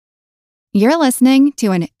You're listening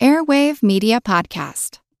to an Airwave Media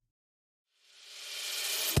Podcast.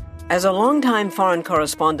 As a longtime foreign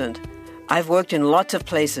correspondent, I've worked in lots of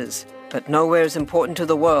places, but nowhere as important to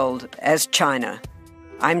the world as China.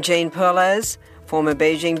 I'm Jane Perlez, former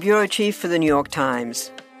Beijing bureau chief for the New York Times.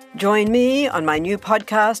 Join me on my new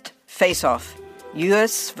podcast, Face Off,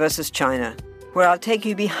 U.S. versus China, where I'll take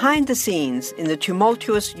you behind the scenes in the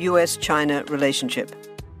tumultuous U.S.-China relationship.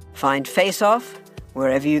 Find Face Off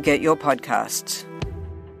wherever you get your podcasts.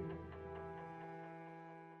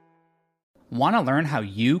 Want to learn how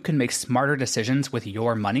you can make smarter decisions with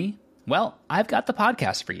your money? Well, I've got the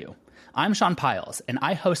podcast for you. I'm Sean Piles, and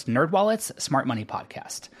I host NerdWallet's Smart Money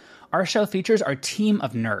Podcast. Our show features our team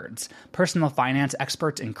of nerds, personal finance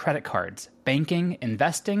experts in credit cards, banking,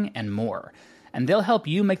 investing, and more. And they'll help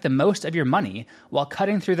you make the most of your money while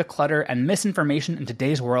cutting through the clutter and misinformation in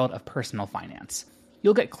today's world of personal finance.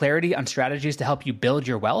 You'll get clarity on strategies to help you build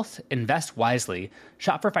your wealth, invest wisely,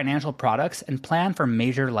 shop for financial products, and plan for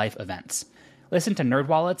major life events. Listen to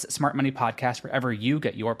NerdWallet's Smart Money Podcast wherever you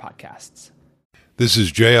get your podcasts. This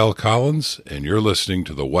is J.L. Collins, and you're listening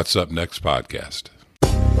to the What's Up Next podcast.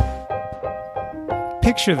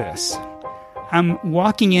 Picture this. I'm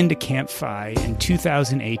walking into Camp FI in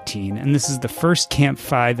 2018, and this is the first Camp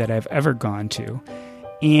FI that I've ever gone to.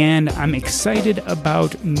 And I'm excited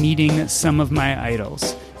about meeting some of my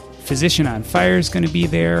idols. Physician on Fire is going to be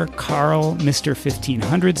there. Carl, Mr.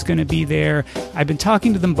 1500 is going to be there. I've been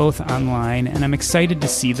talking to them both online, and I'm excited to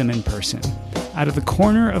see them in person. Out of the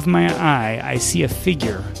corner of my eye, I see a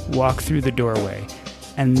figure walk through the doorway,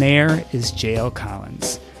 and there is J.L.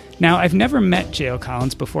 Collins. Now, I've never met J.L.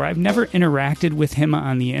 Collins before. I've never interacted with him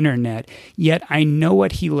on the internet, yet I know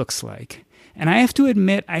what he looks like. And I have to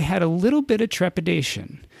admit, I had a little bit of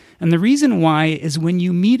trepidation. And the reason why is when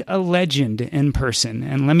you meet a legend in person,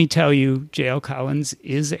 and let me tell you, J.L. Collins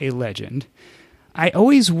is a legend, I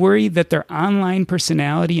always worry that their online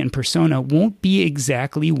personality and persona won't be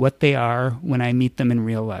exactly what they are when I meet them in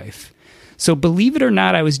real life. So believe it or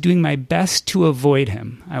not, I was doing my best to avoid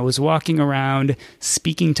him. I was walking around,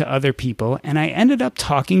 speaking to other people, and I ended up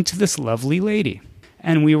talking to this lovely lady.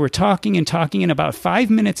 And we were talking, and about 5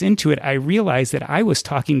 minutes into it, I realized that I was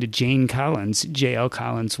talking to Jane Collins, J.L.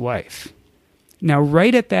 Collins' wife. Now,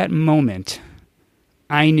 right at that moment,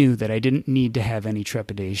 I knew that I didn't need to have any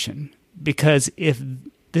trepidation. Because if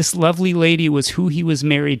this lovely lady was who he was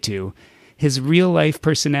married to, his real-life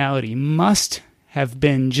personality must have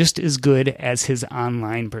been just as good as his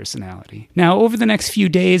online personality. Now, over the next few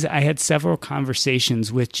days, I had several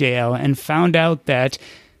conversations with JL and found out that,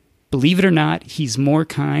 believe it or not, he's more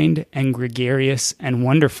kind and gregarious and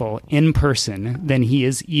wonderful in person than he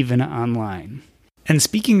is even online. And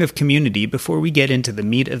speaking of community, before we get into the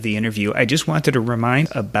meat of the interview, I just wanted to remind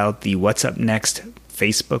about the What's Up Next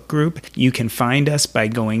Facebook group. You can find us by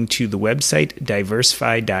going to the website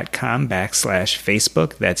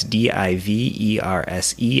diversefy.com/Facebook. That's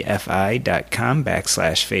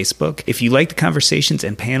diversefy.com/Facebook. If you like the conversations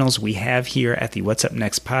and panels we have here at the What's Up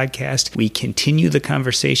Next podcast, we continue the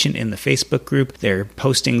conversation in the Facebook group. There are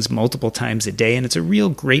postings multiple times a day, and it's a real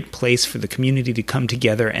great place for the community to come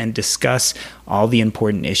together and discuss all the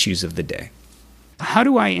important issues of the day. How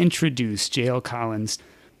do I introduce J.L. Collins?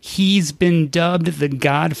 He's been dubbed the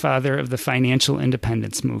godfather of the financial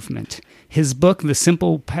independence movement. His book, The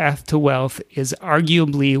Simple Path to Wealth, is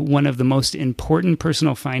arguably one of the most important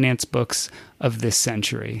personal finance books of this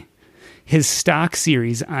century. His stock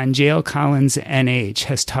series on J.L. Collins NH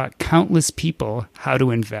has taught countless people how to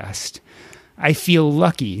invest. I feel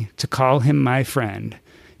lucky to call him my friend.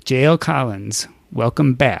 J.L. Collins,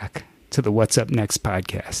 welcome back to the What's Up Next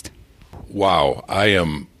podcast. Wow, I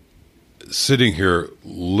am sitting here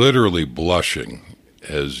literally blushing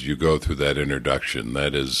as you go through that introduction.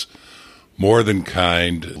 That is more than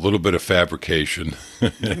kind, a little bit of fabrication.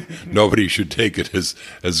 Nobody should take it as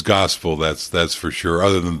gospel, that's for sure,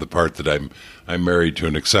 other than the part that I'm married to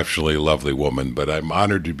an exceptionally lovely woman, but I'm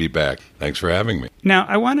honored to be back. Thanks for having me. Now,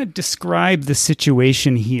 I want to describe the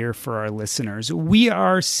situation here for our listeners. We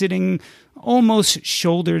are sitting almost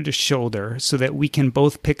shoulder to shoulder so that we can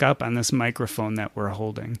both pick up on this microphone that we're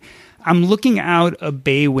holding. I'm looking out a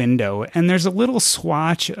bay window, and there's a little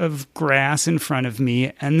swatch of grass in front of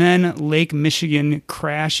me, and then Lake Michigan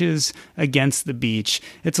crashes against the beach.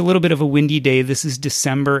 It's a little bit of a windy day. This is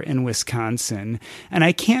December in Wisconsin, and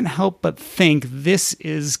I can't help but think this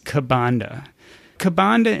is Kabanda.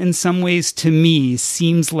 Kabanda, in some ways, to me,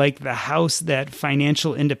 seems like the house that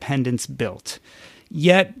financial independence built.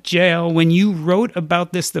 Yet, JL, when you wrote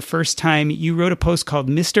about this the first time, you wrote a post called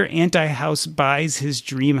Mr. Anti-House Buys His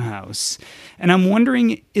Dream House. And I'm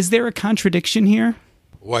wondering, is there a contradiction here?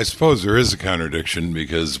 Well, I suppose there is a contradiction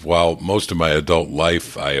because while most of my adult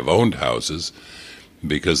life I have owned houses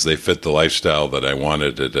because they fit the lifestyle that I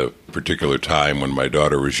wanted at a particular time when my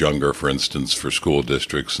daughter was younger, for instance, for school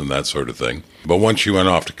districts and that sort of thing. But once she went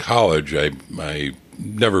off to college, I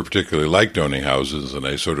never particularly liked owning houses, and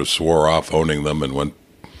I sort of swore off owning them and went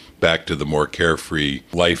back to the more carefree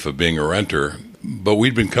life of being a renter. But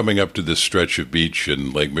we'd been coming up to this stretch of beach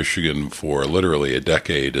in Lake Michigan for literally a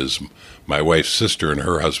decade as my wife's sister and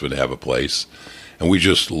her husband have a place. And we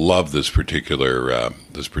just love this particular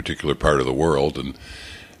part of the world. And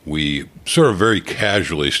we sort of very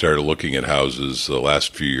casually started looking at houses the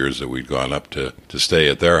last few years that we'd gone up to stay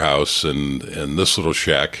at their house. And this little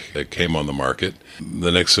shack came on the market.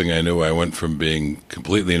 The next thing I knew, I went from being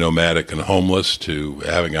completely nomadic and homeless to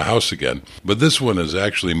having a house again. But this one is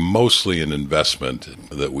actually mostly an investment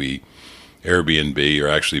that we Airbnb or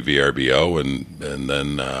actually VRBO, and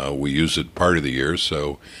then we use it part of the year.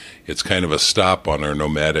 So it's kind of a stop on our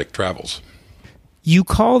nomadic travels. You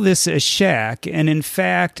call this a shack, and in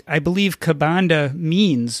fact, I believe Kabanda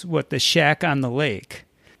means what the shack on the lake.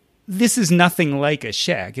 This is nothing like a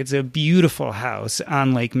shack. It's a beautiful house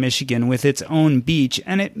on Lake Michigan with its own beach,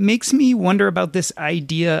 and it makes me wonder about this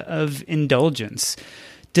idea of indulgence.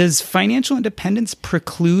 Does financial independence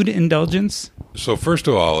preclude indulgence? So first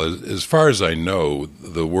of all, as far as I know,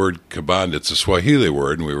 the word kabanda, it's a Swahili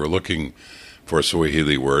word, and we were looking for a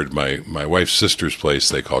Swahili word. My wife's sister's place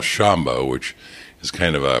they call shamba, which is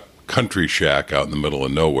kind of a country shack out in the middle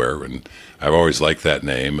of nowhere, and I've always liked that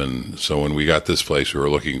name. And so when we got this place, we were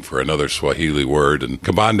looking for another Swahili word, and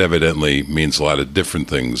kabanda evidently means a lot of different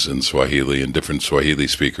things in Swahili, and different Swahili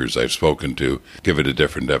speakers I've spoken to give it a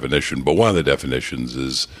different definition. But one of the definitions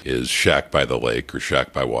is shack by the lake or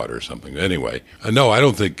shack by water or something. Anyway, no, I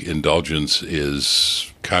don't think indulgence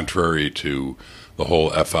is contrary to the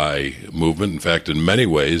whole FI movement. In fact, in many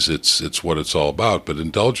ways, it's what it's all about. But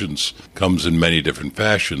indulgence comes in many different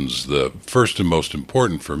fashions. The first and most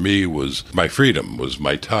important for me was my freedom, was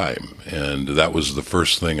my time. And that was the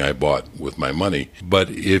first thing I bought with my money.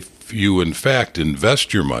 But if you, in fact,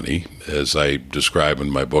 invest your money, as I describe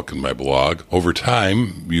in my book and my blog, over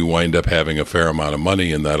time, you wind up having a fair amount of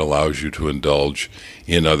money, and that allows you to indulge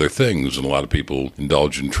in other things. And a lot of people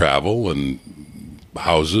indulge in travel and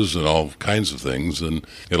houses and all kinds of things, and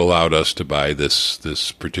it allowed us to buy this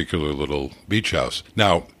particular little beach house.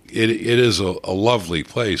 Now, it is a lovely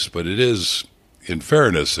place, but it is, in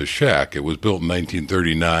fairness, a shack. It was built in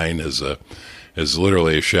 1939 as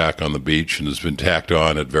literally a shack on the beach, and has been tacked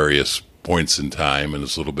on at various points in time, and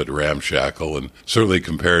it's a little bit ramshackle, and certainly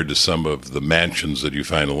compared to some of the mansions that you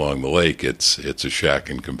find along the lake, it's a shack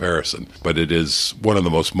in comparison. But it is one of the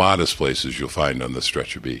most modest places you'll find on this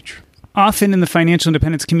stretch of beach. Often in the financial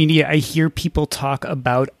independence community, I hear people talk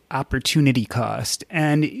about opportunity cost.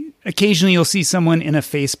 And occasionally you'll see someone in a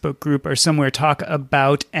Facebook group or somewhere talk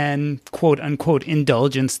about an quote-unquote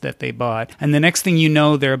indulgence that they bought. And the next thing you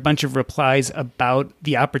know, there are a bunch of replies about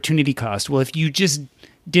the opportunity cost. Well, if you just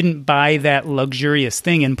didn't buy that luxurious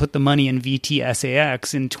thing and put the money in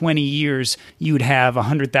VTSAX, in 20 years, you'd have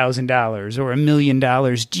 $100,000 or $1 million.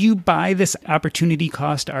 Do you buy this opportunity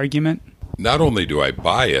cost argument? Not only do I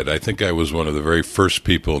buy it, I think I was one of the very first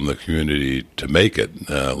people in the community to make it.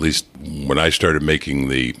 At least when I started making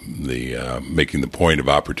the point of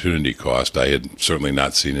opportunity cost, I had certainly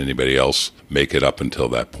not seen anybody else make it up until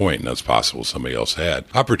that point, and that's possible somebody else had.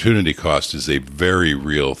 Opportunity cost is a very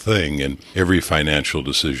real thing in every financial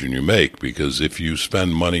decision you make, because if you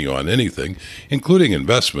spend money on anything, including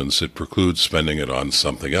investments, it precludes spending it on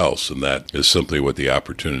something else, and that is simply what the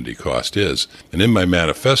opportunity cost is. And in my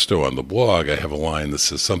manifesto on the blog, I have a line that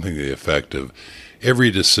says something to the effect of,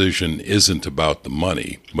 every decision isn't about the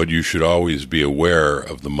money, but you should always be aware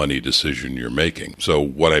of the money decision you're making. So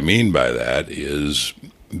what I mean by that is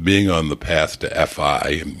being on the path to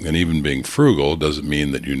FI and even being frugal doesn't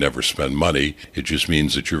mean that you never spend money. It just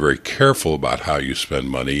means that you're very careful about how you spend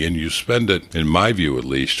money, and you spend it, in my view at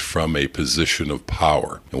least, from a position of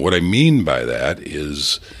power. And what I mean by that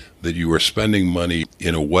is that you are spending money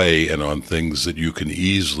in a way and on things that you can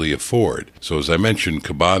easily afford. So as I mentioned,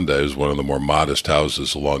 Kabanda is one of the more modest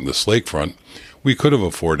houses along this lakefront. We could have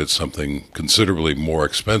afforded something considerably more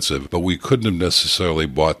expensive, but we couldn't have necessarily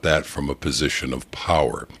bought that from a position of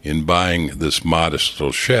power. In buying this modest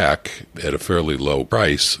little shack at a fairly low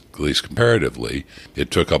price, at least comparatively,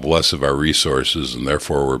 it took up less of our resources, and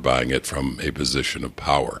therefore we're buying it from a position of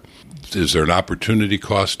power. Is there an opportunity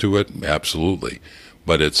cost to it? Absolutely.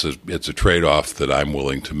 But it's a trade-off that I'm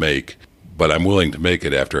willing to make. But I'm willing to make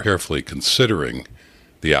it after carefully considering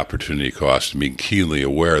the opportunity cost and being keenly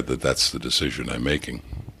aware that that's the decision I'm making.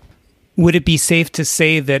 Would it be safe to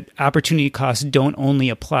say that opportunity costs don't only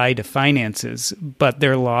apply to finances, but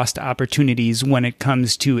they're lost opportunities when it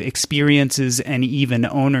comes to experiences and even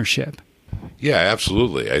ownership? Yeah,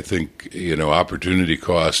 absolutely. I think, opportunity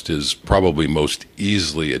cost is probably most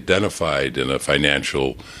easily identified in a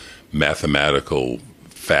financial, mathematical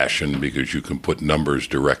fashion because you can put numbers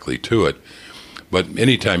directly to it. But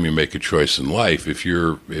anytime you make a choice in life, if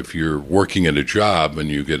you're working at a job and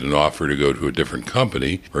you get an offer to go to a different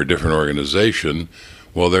company or a different organization,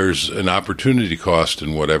 well, there's an opportunity cost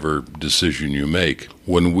in whatever decision you make.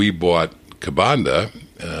 When we bought Kabanda,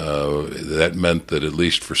 that meant that at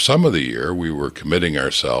least for some of the year, we were committing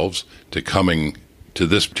ourselves to coming to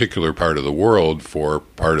this particular part of the world for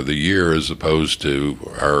part of the year as opposed to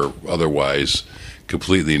our otherwise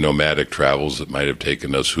completely nomadic travels that might have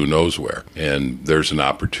taken us who knows where. And there's an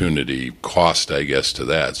opportunity cost, I guess, to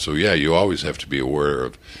that. So, yeah, you always have to be aware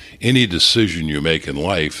of any decision you make in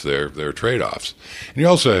life, there are trade-offs. And you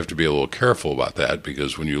also have to be a little careful about that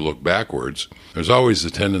because when you look backwards, there's always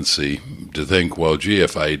a tendency to think, well, gee,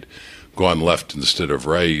 if I'd gone left instead of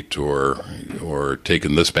right or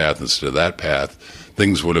taken this path instead of that path,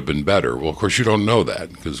 things would have been better. Well, of course, you don't know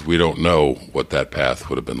that because we don't know what that path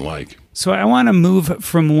would have been like. So I want to move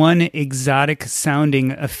from one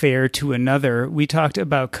exotic-sounding affair to another. We talked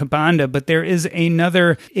about Kabanda, but there is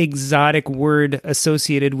another exotic word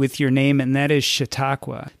associated with your name, and that is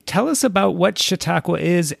Chautauqua. Tell us about what Chautauqua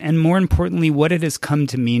is, and more importantly, what it has come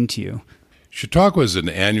to mean to you. Chautauqua is an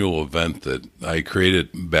annual event that I created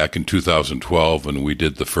back in 2012, and we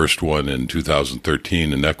did the first one in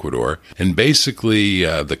 2013 in Ecuador. And basically,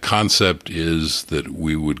 the concept is that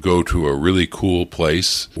we would go to a really cool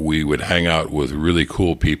place, we would hang out with really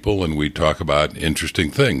cool people, and we'd talk about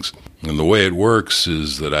interesting things. And the way it works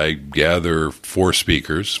is that I gather 4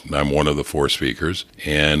 speakers. I'm one of the 4 speakers.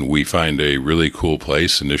 And we find a really cool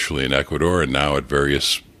place, initially in Ecuador and now at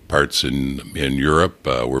various parts in Europe.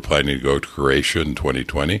 We're planning to go to Croatia in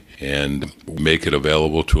 2020 and make it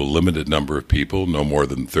available to a limited number of people, no more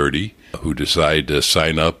than 30, who decide to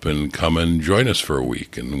sign up and come and join us for a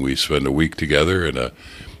week. And we spend a week together in a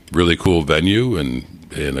really cool venue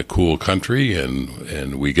and in a cool country,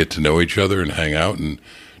 and we get to know each other and hang out and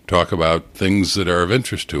talk about things that are of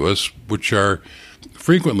interest to us, which are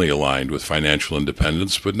frequently aligned with financial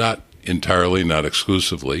independence, but not entirely, not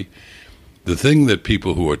exclusively. The thing that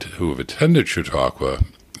people who have attended Chautauqua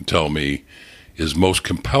tell me is most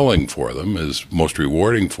compelling for them, is most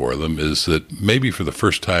rewarding for them, is that maybe for the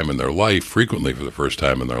first time in their life, frequently for the first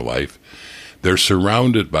time in their life, they're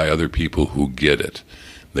surrounded by other people who get it.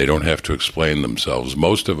 They don't have to explain themselves.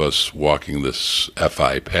 Most of us walking this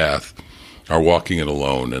FI path are walking it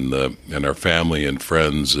alone, and our family and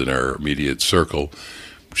friends in our immediate circle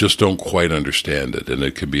just don't quite understand it, and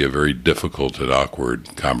it can be a very difficult and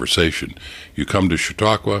awkward conversation. You come to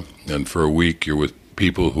Chautauqua, and for a week you're with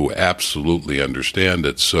people who absolutely understand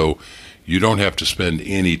it, so you don't have to spend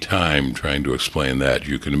any time trying to explain that.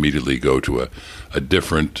 You can immediately go to a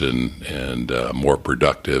different and more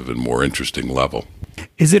productive and more interesting level.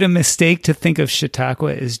 Is it a mistake to think of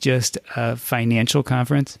Chautauqua as just a financial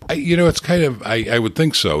conference? It's kind of, I would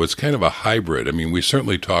think so. It's kind of a hybrid. I mean, we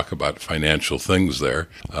certainly talk about financial things there.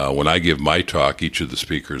 When I give my talk, each of the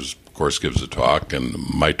speakers, of course, gives a talk, and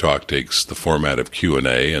my talk takes the format of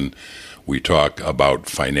Q&A, and we talk about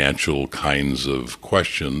financial kinds of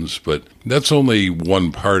questions, but that's only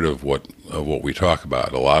one part of what we talk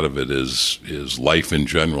about. A lot of it is life in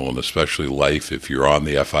general, and especially life if you're on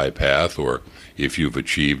the FI path or if you've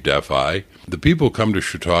achieved FI. The people come to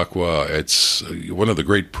Chautauqua, it's one of the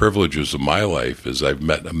great privileges of my life is I've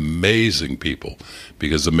met amazing people,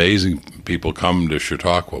 because amazing people come to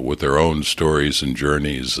Chautauqua with their own stories and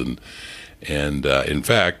journeys, and in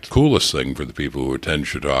fact, the coolest thing for the people who attend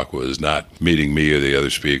Chautauqua is not meeting me or the other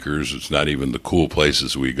speakers. It's not even the cool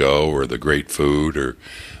places we go or the great food or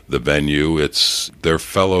the venue. It's their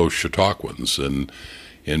fellow Chautauquans,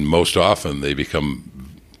 and most often they become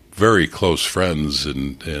very close friends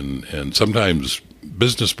and sometimes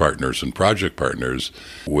business partners and project partners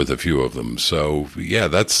with a few of them. So, yeah,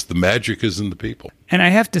 that's the magic is in the people. And I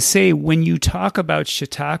have to say, when you talk about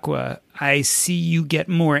Chautauqua, I see you get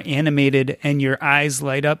more animated and your eyes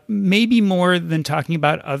light up, maybe more than talking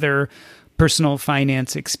about other personal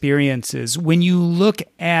finance experiences. When you look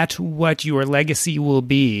at what your legacy will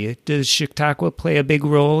be, does Chautauqua play a big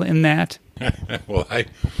role in that? Well, I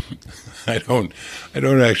don't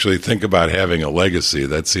actually think about having a legacy.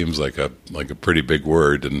 That seems like a pretty big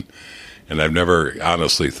word, and I've never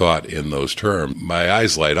honestly thought in those terms. My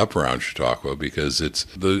eyes light up around Chautauqua because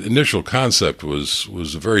the initial concept was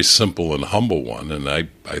a very simple and humble one, and I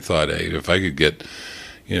thought, hey, if I could get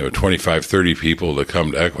 25, 30 people to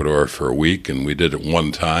come to Ecuador for a week, and we did it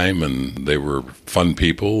one time, and they were fun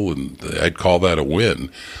people, and I'd call that a win.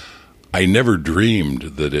 I never dreamed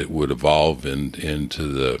that it would evolve into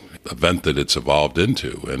the event that it's evolved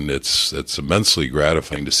into, and it's immensely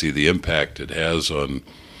gratifying to see the impact it has on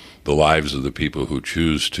the lives of the people who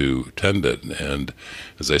choose to attend it. And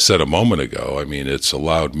as I said a moment ago, I mean, it's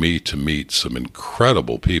allowed me to meet some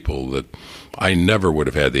incredible people that I never would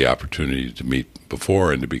have had the opportunity to meet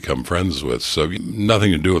before and to become friends with. So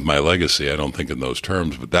nothing to do with my legacy, I don't think, in those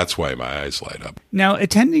terms, but that's why my eyes light up. Now,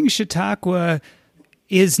 attending Chautauqua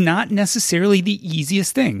is not necessarily the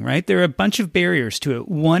easiest thing, right? There are a bunch of barriers to it.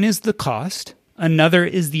 One is the cost. Another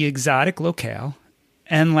is the exotic locale.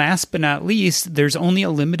 And last but not least, there's only a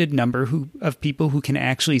limited number of people who can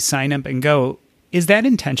actually sign up and go. Is that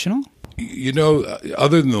intentional?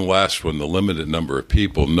 Other than the last one, the limited number of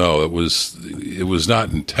people, no, it was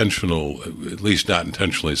not intentional, at least not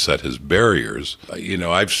intentionally set as barriers.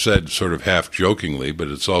 I've said sort of half jokingly, but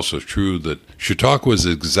it's also true that Chautauqua is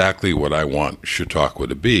exactly what I want Chautauqua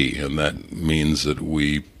to be, and that means that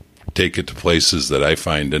we take it to places that I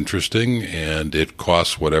find interesting, and it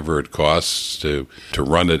costs whatever it costs to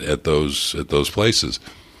run it at those places.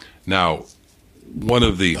 Now, one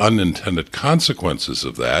of the unintended consequences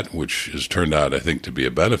of that, which has turned out, I think, to be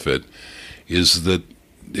a benefit, is that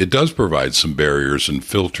it does provide some barriers and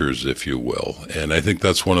filters, if you will. And I think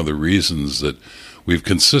that's one of the reasons that we've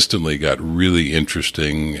consistently got really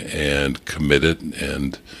interesting and committed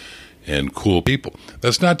and cool people.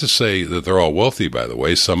 That's not to say that they're all wealthy, by the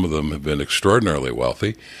way. Some of them have been extraordinarily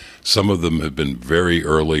wealthy. Some of them have been very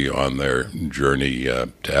early on their journey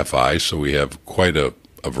to FI, so we have quite a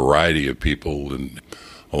variety of people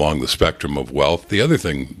along the spectrum of wealth. The other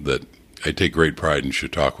thing that I take great pride in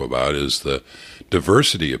Chautauqua about is the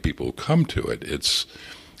diversity of people who come to it. It's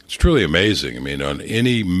truly amazing. I mean, on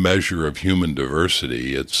any measure of human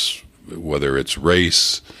diversity, whether it's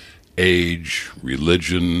race, age,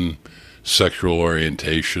 religion, sexual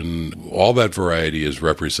orientation, all that variety is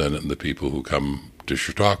represented in the people who come to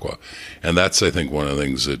Chautauqua. And that's, I think, one of the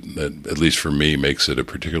things that at least for me, makes it a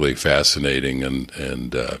particularly fascinating and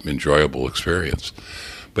enjoyable experience.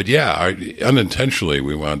 But yeah, unintentionally,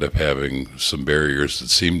 we wound up having some barriers that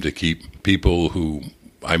seemed to keep people who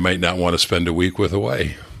I might not want to spend a week with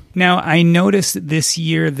away. Now, I noticed this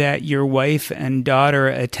year that your wife and daughter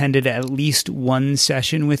attended at least one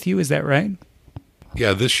session with you. Is that right?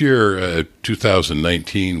 Yeah, this year,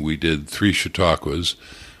 2019, we did 3 Chautauquas.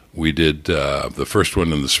 We did the first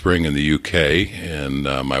one in the spring in the UK, and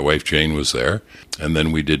my wife Jane was there. And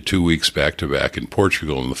then we did 2 weeks back-to-back in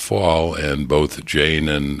Portugal in the fall, and both Jane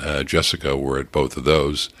and Jessica were at both of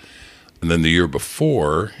those. And then the year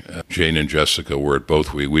before, Jane and Jessica were at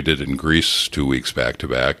both. We did it in Greece 2 weeks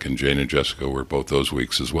back-to-back, and Jane and Jessica were at both those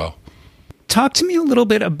weeks as well. Talk to me a little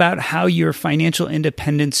bit about how your financial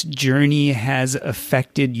independence journey has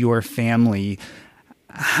affected your family.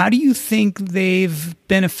 How do you think they've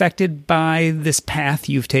been affected by this path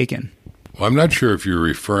you've taken? Well, I'm not sure if you're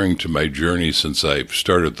referring to my journey since I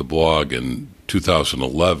started the blog in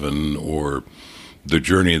 2011 or the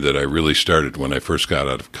journey that I really started when I first got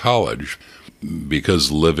out of college,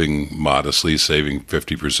 because living modestly, saving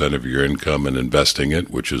 50% of your income and investing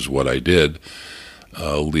it, which is what I did,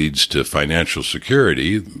 leads to financial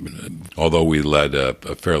security. Although we led a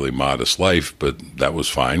fairly modest life, but that was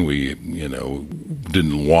fine. We,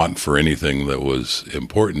 didn't want for anything that was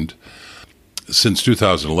important. Since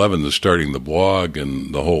 2011, the starting the blog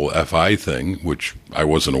and the whole FI thing, which I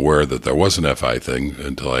wasn't aware that there was an FI thing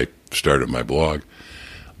until I started my blog,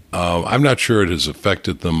 I'm not sure it has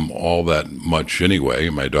affected them all that much anyway.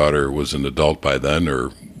 My daughter was an adult by then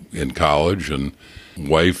or in college, and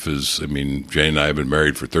wife Jane and I have been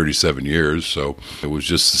married for 37 years, so it was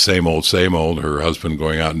just the same old, her husband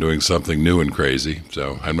going out and doing something new and crazy.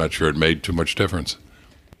 So I'm not sure it made too much difference.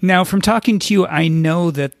 Now, from talking to you, I know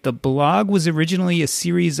that the blog was originally a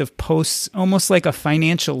series of posts, almost like a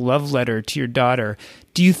financial love letter to your daughter.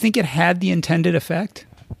 Do you think it had the intended effect?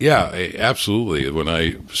 Yeah, absolutely. When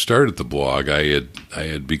I started the blog, I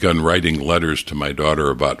had begun writing letters to my daughter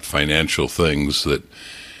about financial things that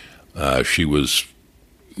she was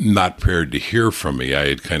not prepared to hear from me. I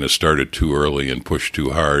had kind of started too early and pushed too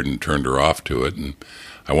hard and turned her off to it. And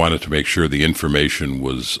I wanted to make sure the information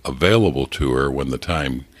was available to her when the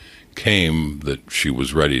time came that she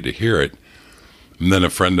was ready to hear it. And then a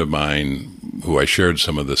friend of mine who I shared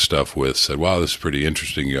some of this stuff with said, wow, this is pretty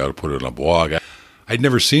interesting. You ought to put it on a blog. I'd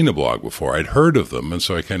never seen a blog before. I'd heard of them, and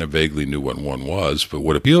so I kind of vaguely knew what one was. But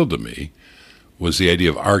what appealed to me was the idea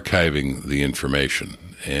of archiving the information.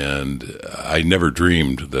 And I never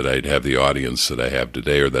dreamed that I'd have the audience that I have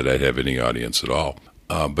today, or that I'd have any audience at all.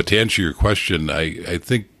 But to answer your question, I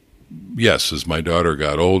think, yes, as my daughter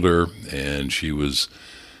got older and she was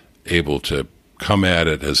able to come at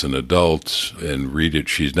it as an adult and read it,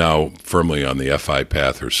 she's now firmly on the FI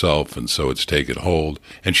path herself, and so it's taken hold.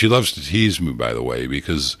 And she loves to tease me, by the way,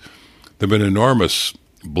 because there have been enormous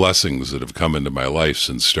blessings that have come into my life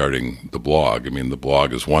since starting the blog. I mean, the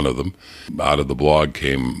blog is one of them. Out of the blog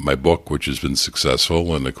came my book, which has been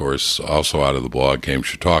successful, and of course, also out of the blog came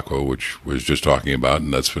Chautauqua, which was just talking about,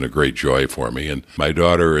 and that's been a great joy for me. And my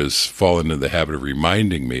daughter has fallen into the habit of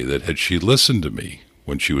reminding me that had she listened to me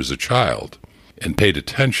when she was a child and paid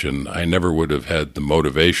attention, I never would have had the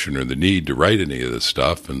motivation or the need to write any of this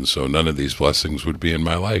stuff, and so none of these blessings would be in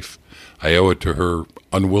my life. I owe it to her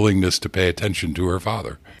unwillingness to pay attention to her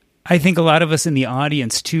father. I think a lot of us in the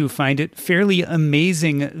audience, too, find it fairly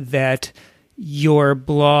amazing that your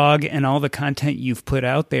blog and all the content you've put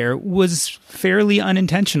out there was fairly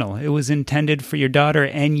unintentional. It was intended for your daughter,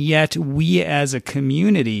 and yet we as a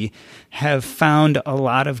community have found a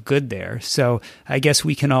lot of good there. So I guess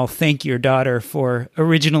we can all thank your daughter for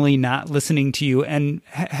originally not listening to you and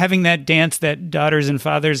having that dance that daughters and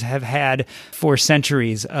fathers have had for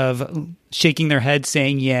centuries of shaking their head,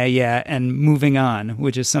 saying, yeah, and moving on,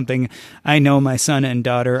 which is something I know my son and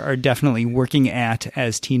daughter are definitely working at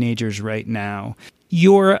as teenagers right now.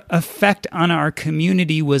 Your effect on our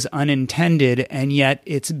community was unintended, and yet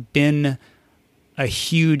it's been a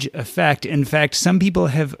huge effect. In fact, some people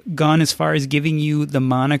have gone as far as giving you the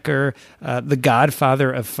moniker, the Godfather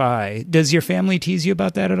of Phi. Does your family tease you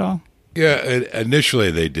about that at all? Yeah,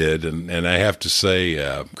 initially they did, and I have to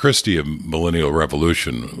say, Christy of Millennial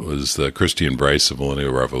Revolution Christy and Bryce of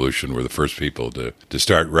Millennial Revolution were the first people to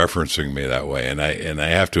start referencing me that way, and I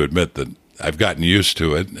have to admit that I've gotten used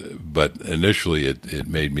to it, but initially it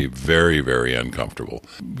made me very, very uncomfortable.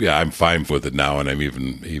 Yeah, I'm fine with it now, and I'm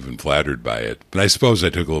even flattered by it. And I suppose I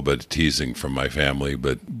took a little bit of teasing from my family,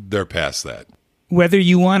 but they're past that. Whether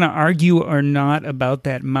you want to argue or not about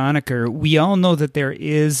that moniker, we all know that there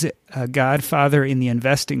is a godfather in the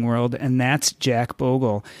investing world, and that's Jack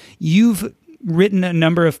Bogle. You've written a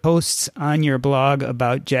number of posts on your blog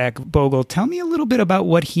about Jack Bogle. Tell me a little bit about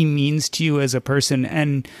what he means to you as a person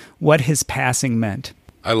and what his passing meant.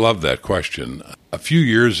 I love that question. A few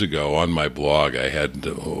years ago on my blog, I had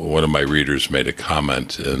one of my readers made a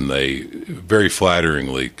comment, and they very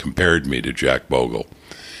flatteringly compared me to Jack Bogle.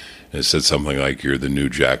 It said something like, "You're the new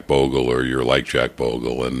Jack Bogle," or "You're like Jack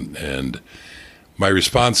Bogle." And my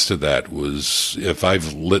response to that was, if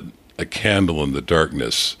I've lit a candle in the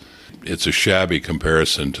darkness, it's a shabby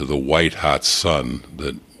comparison to the white-hot sun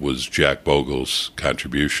that was Jack Bogle's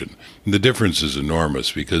contribution. And the difference is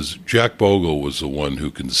enormous, because Jack Bogle was the one who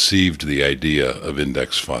conceived the idea of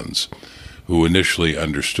index funds, who initially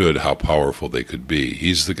understood how powerful they could be.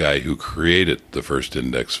 He's the guy who created the first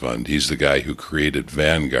index fund. He's the guy who created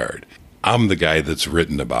Vanguard. I'm the guy that's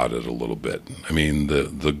written about it a little bit. I mean,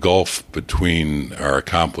 the gulf between our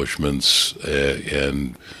accomplishments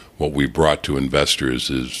and what we brought to investors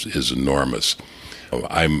is enormous.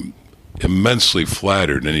 I'm immensely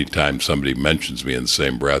flattered anytime somebody mentions me in the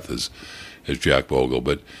same breath as Jack Bogle.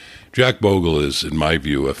 But Jack Bogle is, in my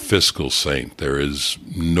view, a fiscal saint. There is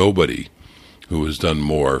nobody who has done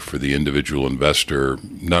more for the individual investor,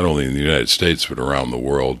 not only in the United States but around the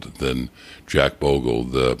world, than Jack Bogle.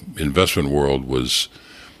 The investment world was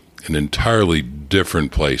an entirely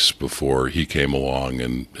different place before he came along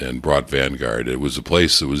and brought Vanguard. It was a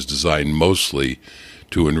place that was designed mostly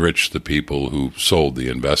to enrich the people who sold the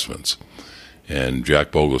investments. And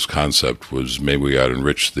Jack Bogle's concept was, maybe we ought to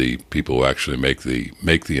enrich the people who actually make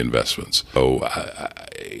the investments. So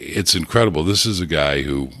it's incredible. This is a guy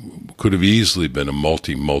who could have easily been a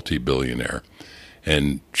multi-billionaire,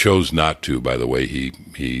 and chose not to, by the way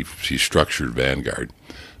he structured Vanguard.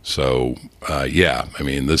 So I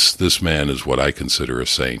mean, this man is what I consider a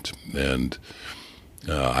saint, and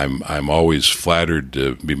I'm always flattered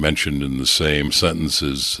to be mentioned in the same sentence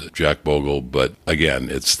as Jack Bogle, but again,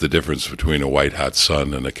 it's the difference between a white-hot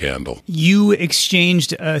sun and a candle. You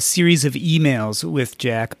exchanged a series of emails with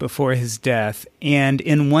Jack before his death, and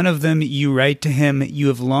in one of them you write to him, "You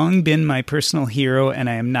have long been my personal hero, and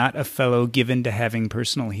I am not a fellow given to having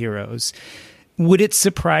personal heroes." Would it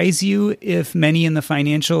surprise you if many in the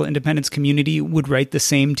financial independence community would write the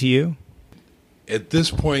same to you? At this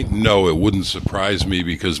point, no, it wouldn't surprise me,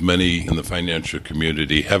 because many in the financial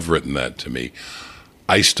community have written that to me.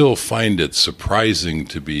 I still find it surprising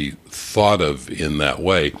to be thought of in that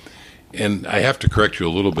way. And I have to correct you a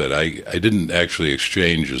little bit. I didn't actually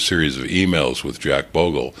exchange a series of emails with Jack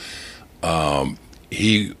Bogle.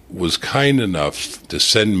 He was kind enough to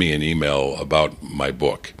send me an email about my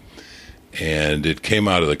book. And it came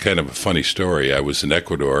out of the kind of a funny story. I was in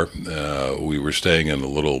Ecuador. We were staying in the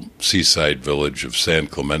little seaside village of San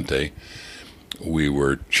Clemente. We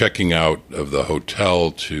were checking out of the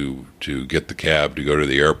hotel to get the cab to go to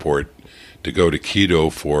the airport to go to Quito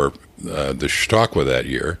for the Chautauqua that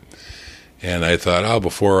year. And I thought,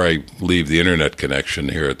 before I leave the internet connection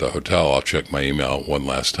here at the hotel, I'll check my email one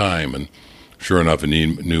last time. And sure enough, a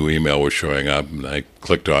new email was showing up, and I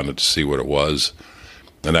clicked on it to see what it was.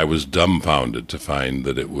 And I was dumbfounded to find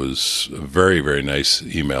that it was a very, very nice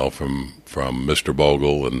email from Mr.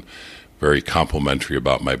 Bogle and very complimentary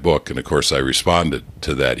about my book. And, of course, I responded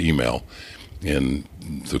to that email. And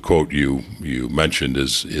the quote you mentioned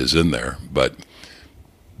is in there. But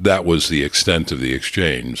that was the extent of the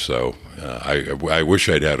exchange. So I wish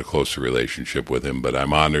I'd had a closer relationship with him, but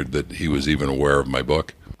I'm honored that he was even aware of my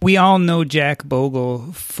book. We all know Jack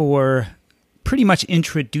Bogle for pretty much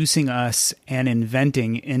introducing us and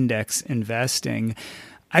inventing index investing.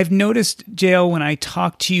 I've noticed, J.L., when I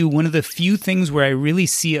talk to you, one of the few things where I really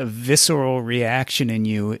see a visceral reaction in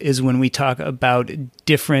you is when we talk about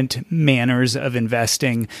different manners of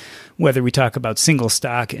investing, whether we talk about single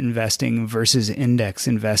stock investing versus index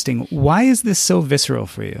investing. Why is this so visceral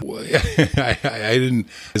for you? Well, I didn't,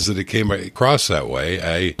 as that it came across that way.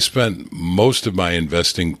 I spent most of my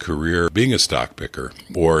investing career being a stock picker,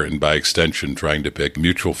 or and by extension trying to pick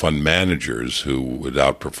mutual fund managers who would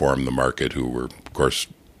outperform the market, who were, of course,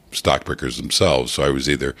 stock pickers themselves. So I was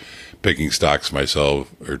either picking stocks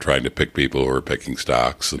myself or trying to pick people who were picking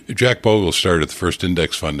stocks. Jack Bogle started the first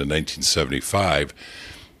index fund in 1975.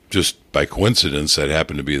 Just by coincidence, that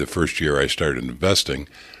happened to be the first year I started investing.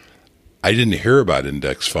 I didn't hear about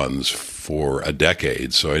index funds for a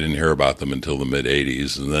decade, so I didn't hear about them until the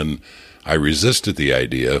mid-'80s. And then I resisted the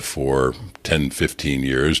idea for 10, 15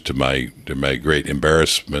 years to my great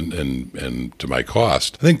embarrassment and to my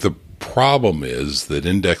cost. I think the problem is that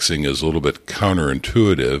indexing is a little bit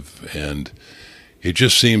counterintuitive, and it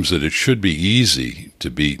just seems that it should be easy to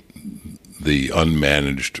beat the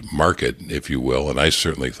unmanaged market, if you will, and I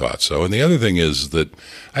certainly thought so. And the other thing is that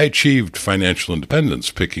I achieved financial independence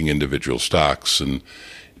picking individual stocks and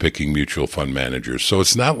picking mutual fund managers. So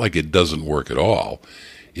it's not like it doesn't work at all.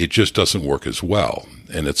 It just doesn't work as well,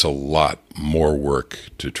 and it's a lot more work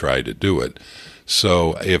to try to do it.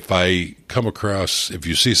 So if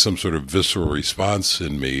you see some sort of visceral response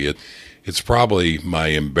in me, it's probably my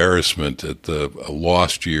embarrassment at the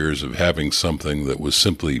lost years of having something that was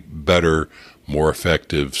simply better, more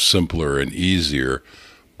effective, simpler, and easier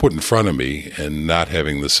put in front of me, and not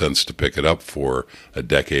having the sense to pick it up for a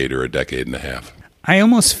decade or a decade and a half. I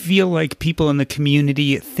almost feel like people in the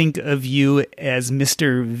community think of you as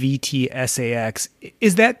Mr. VTSAX.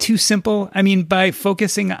 Is that too simple? I mean, by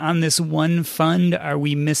focusing on this one fund, are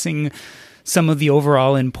we missing some of the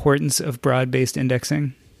overall importance of broad-based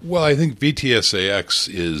indexing? Well, I think VTSAX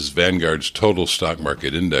is Vanguard's total stock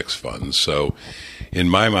market index fund. So in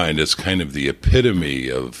my mind, it's kind of the epitome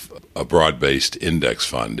of a broad-based index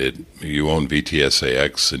fund. You own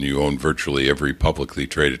VTSAX and you own virtually every publicly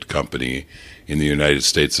traded company in the United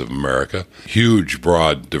States of America. Huge,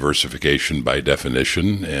 broad diversification by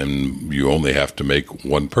definition, and you only have to make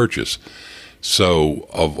one purchase. So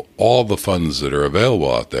of all the funds that are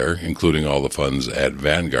available out there, including all the funds at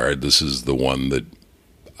Vanguard, this is the one that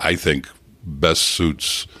I think best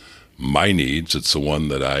suits my needs. It's the one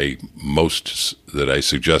that I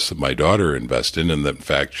suggest that my daughter invest in, and that in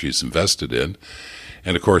fact she's invested in.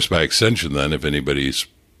 And of course, by extension then, if anybody's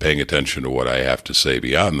paying attention to what I have to say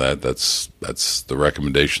beyond that, that's the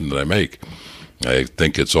recommendation that I make. I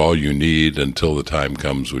think it's all you need until the time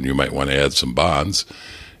comes when you might want to add some bonds.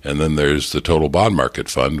 And then there's the total bond market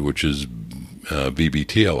fund, which is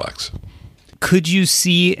VBTLX. Could you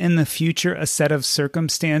see in the future a set of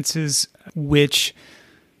circumstances which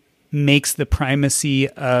makes the primacy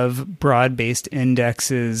of broad-based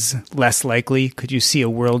indexes less likely? Could you see a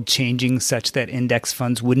world changing such that index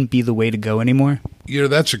funds wouldn't be the way to go anymore? You know,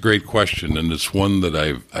 that's a great question, and it's one that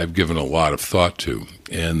I've given a lot of thought to.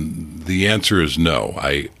 And the answer is no.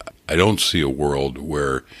 I don't see a world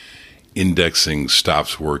where indexing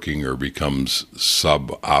stops working or becomes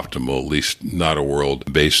suboptimal, at least not a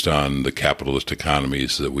world based on the capitalist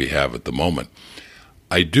economies that we have at the moment.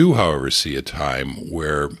 I do, however, see a time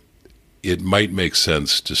where it might make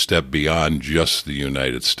sense to step beyond just the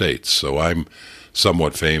United States. So I'm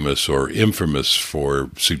somewhat famous or infamous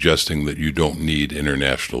for suggesting that you don't need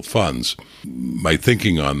international funds. My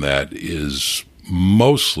thinking on that is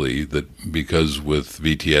mostly that because with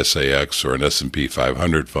VTSAX or an S&P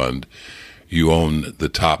 500 fund, you own the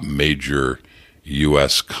top major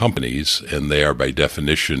U.S. companies, and they are by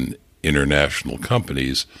definition international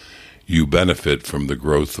companies. You benefit from the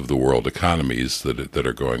growth of the world economies that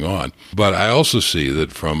are going on. But I also see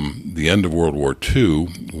that from the end of World War II,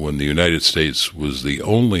 when the United States was the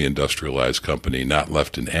only industrialized company not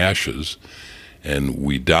left in ashes, and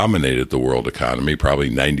we dominated the world economy, probably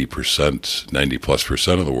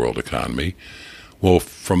 90+% of the world economy. Well,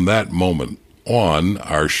 from that moment on,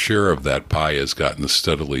 our share of that pie has gotten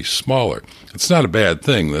steadily smaller. It's not a bad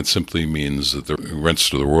thing. That simply means that the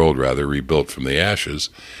rest of the world, rebuilt from the ashes,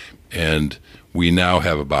 and we now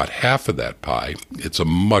have about half of that pie. It's a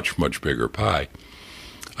much, much bigger pie.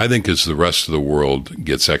 I think as the rest of the world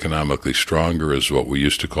gets economically stronger, as what we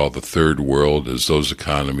used to call the third world, as those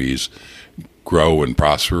economies grow and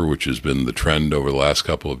prosper, which has been the trend over the last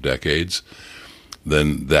couple of decades,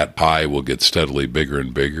 then that pie will get steadily bigger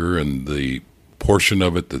and bigger, and the portion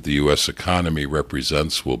of it that the U.S. economy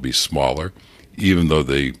represents will be smaller, even though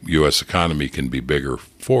the U.S. economy can be bigger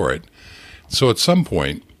for it. So at some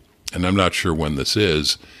point, and I'm not sure when this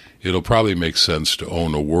is, it'll probably make sense to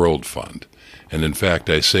own a world fund. And in fact,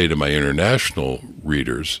 I say to my international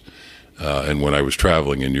readers, and when I was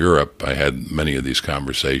traveling in Europe, I had many of these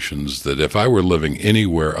conversations, that if I were living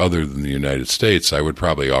anywhere other than the United States, I would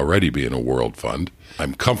probably already be in a world fund.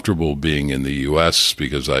 I'm comfortable being in the U.S.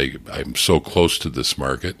 because I'm so close to this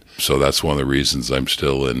market. So that's one of the reasons I'm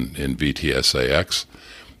still in VTSAX.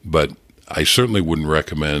 But I certainly wouldn't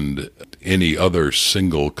recommend any other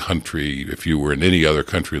single country. If you were in any other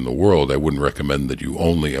country in the world, I wouldn't recommend that you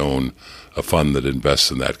only own a fund that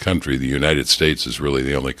invests in that country. The United States is really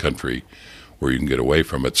the only country where you can get away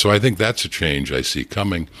from it. So I think that's a change I see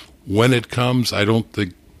coming. When it comes, I don't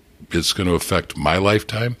think it's going to affect my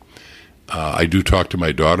lifetime. I do talk to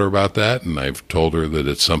my daughter about that, and I've told her that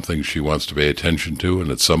it's something she wants to pay attention to, and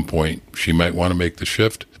at some point she might want to make the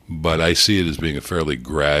shift. But I see it as being a fairly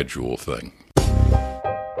gradual thing.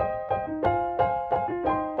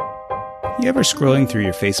 You ever scrolling through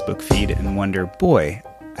your Facebook feed and wonder, boy,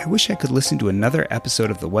 I wish I could listen to another episode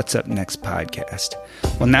of the What's Up Next podcast.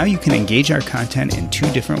 Well, now you can engage our content in two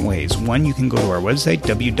different ways. One, you can go to our website,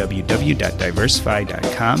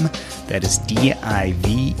 www.diversefy.com. That is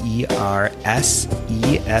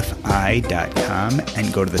DIVERSEFI.com,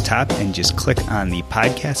 and go to the top and just click on the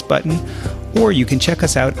podcast button. Or you can check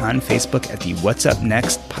us out on Facebook at the What's Up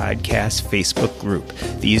Next podcast Facebook group.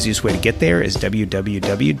 The easiest way to get there is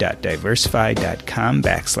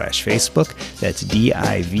www.diversefy.com/Facebook. That's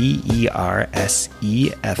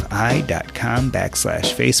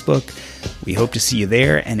DIVERSEFI.com/Facebook. We hope to see you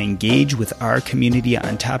there and engage with our community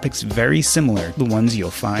on topics very similar to the ones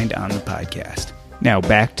you'll find on the podcast. Now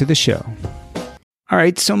back to the show. All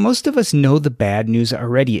right, so most of us know the bad news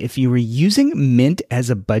already. If you were using Mint as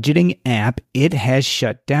a budgeting app, it has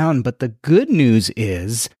shut down. But the good news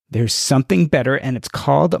is there's something better, and it's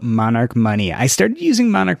called Monarch Money. I started using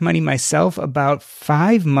Monarch Money myself about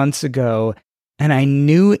 5 months ago, and I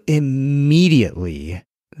knew immediately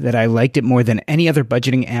that I liked it more than any other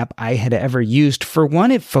budgeting app I had ever used. For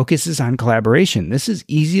one, it focuses on collaboration. This is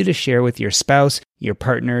easy to share with your spouse, your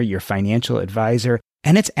partner, your financial advisor.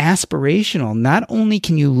 And it's aspirational. Not only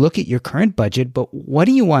can you look at your current budget, but what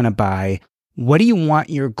do you want to buy? What do you want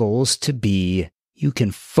your goals to be? You can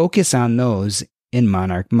focus on those in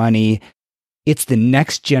Monarch Money. It's the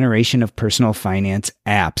next generation of personal finance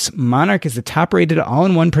apps. Monarch is the top-rated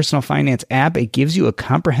all-in-one personal finance app. It gives you a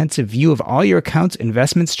comprehensive view of all your accounts,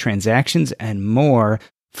 investments, transactions, and more.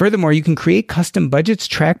 Furthermore, you can create custom budgets,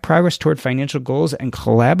 track progress toward financial goals, and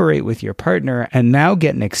collaborate with your partner. And now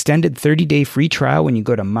get an extended 30-day free trial when you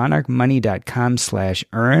go to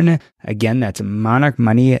monarchmoney.com/earn. Again, that's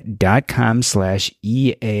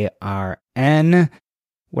monarchmoney.com/EARN.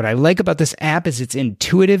 What I like about this app is it's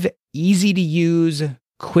intuitive, easy to use,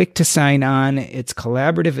 quick to sign on. It's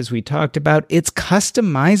collaborative, as we talked about. It's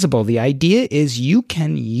customizable. The idea is you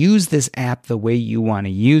can use this app the way you want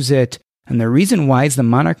to use it. And the reason why is the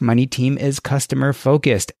Monarch Money team is customer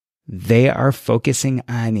focused. They are focusing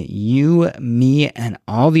on you, me, and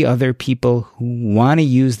all the other people who want to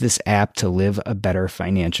use this app to live a better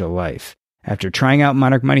financial life. After trying out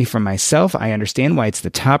Monarch Money for myself, I understand why it's the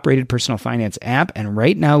top-rated personal finance app. And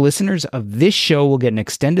right now, listeners of this show will get an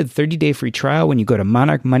extended 30-day free trial when you go to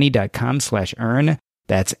monarchmoney.com/earn.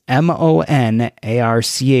 That's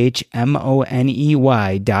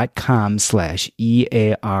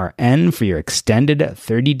monarchmoney.com/EARN for your extended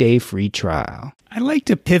 30-day free trial. I'd like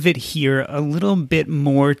to pivot here a little bit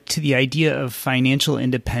more to the idea of financial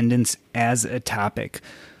independence as a topic.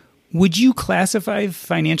 Would you classify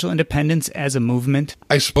financial independence as a movement?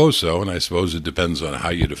 I suppose so, and I suppose it depends on how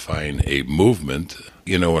you define a movement.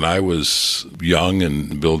 You know, when I was young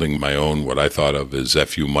and building my own, what I thought of as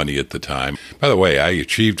FU money at the time. By the way, I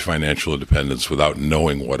achieved financial independence without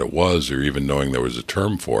knowing what it was or even knowing there was a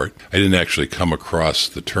term for it. I didn't actually come across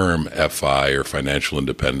the term FI or financial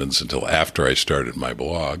independence until after I started my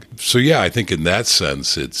blog. So yeah, I think in that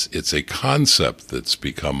sense, it's a concept that's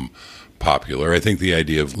become popular. I think the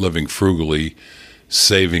idea of living frugally,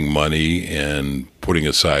 saving money, and putting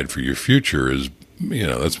aside for your future is,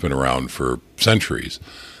 that's been around for centuries.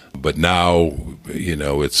 But now,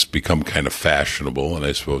 it's become kind of fashionable, and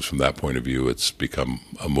I suppose from that point of view, it's become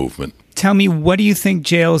a movement. Tell me, what do you think,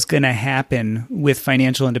 Jael, is going to happen with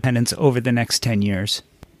financial independence over the next 10 years?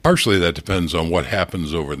 Partially that depends on what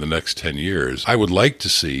happens over the next 10 years. I would like to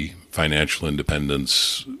see financial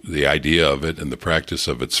independence, the idea of it and the practice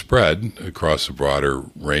of it spread across a broader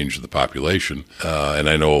range of the population. And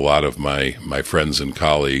I know a lot of my friends and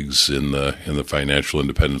colleagues in the financial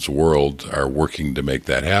independence world are working to make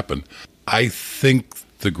that happen. I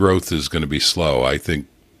think the growth is going to be slow. I think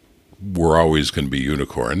we're always going to be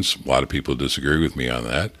unicorns. A lot of people disagree with me on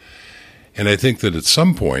that. And I think that at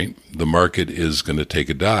some point, the market is going to take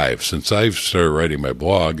a dive. Since I've started writing my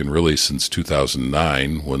blog, and really since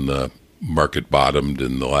 2009, when the market bottomed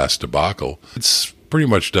in the last debacle, it's pretty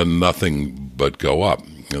much done nothing but go up.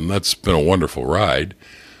 And that's been a wonderful ride.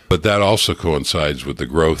 But that also coincides with the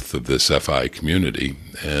growth of this FI community.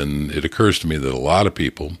 And it occurs to me that a lot of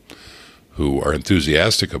people who are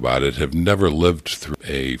enthusiastic about it have never lived through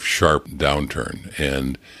a sharp downturn.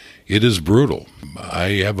 And it is brutal.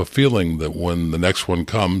 I have a feeling that when the next one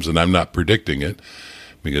comes, and I'm not predicting it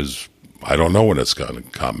because I don't know when it's going to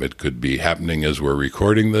come. It could be happening as we're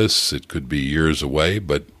recording this. It could be years away,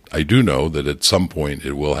 but I do know that at some point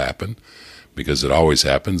it will happen because it always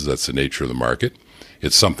happens. That's the nature of the market.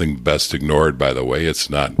 It's something best ignored, by the way. It's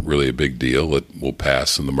not really a big deal. It will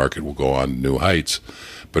pass and the market will go on to new heights.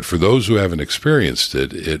 But for those who haven't experienced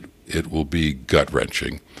it, it will be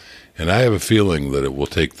gut-wrenching. And I have a feeling that it will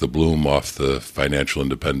take the bloom off the financial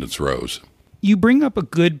independence rose. You bring up a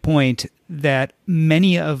good point that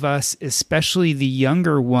many of us, especially the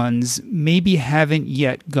younger ones, maybe haven't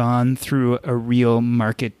yet gone through a real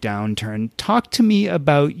market downturn. Talk to me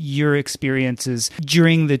about your experiences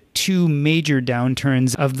during the two major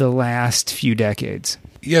downturns of the last few decades.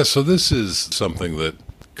 Yeah, so this is something that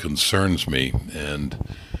concerns me, and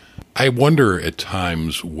I wonder at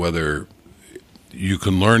times whether you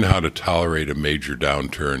can learn how to tolerate a major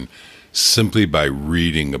downturn simply by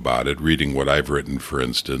reading about it, reading what I've written, for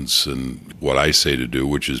instance, and what I say to do,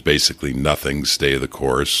 which is basically nothing, stay the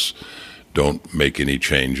course, don't make any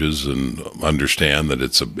changes, and understand that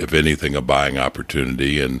it's, if anything, a buying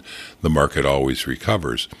opportunity, and the market always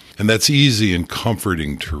recovers. And that's easy and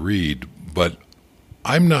comforting to read, but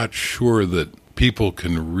I'm not sure that people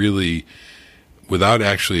can really, without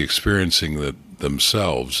actually experiencing that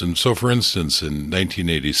themselves. And so, for instance, in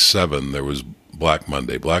 1987, there was Black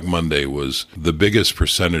Monday. Black Monday was the biggest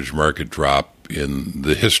percentage market drop in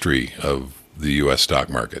the history of the U.S. stock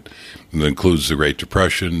market. And it includes the Great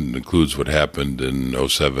Depression, it includes what happened in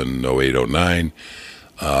 07, 08, 09.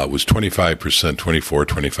 It was 25%,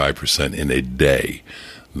 25% in a day.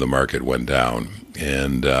 The market went down.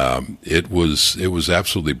 And it was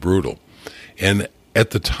absolutely brutal. And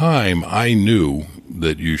at the time, I knew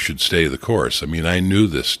that you should stay the course. I mean, I knew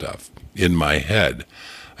this stuff in my head.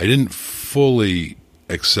 I didn't fully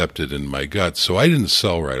accept it in my gut, so I didn't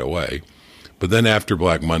sell right away. But then after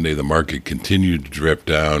Black Monday, the market continued to drift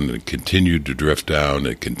down, and it continued to drift down, and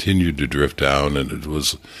it continued to drift down, and it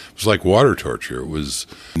was like water torture. It was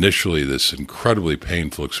initially this incredibly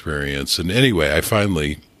painful experience. And anyway, I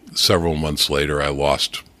finally, several months later, I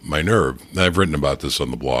lost my nerve. I've written about this on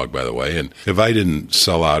the blog, by the way, and if I didn't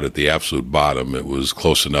sell out at the absolute bottom, it was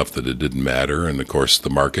close enough that it didn't matter. And of course, the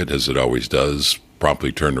market, as it always does,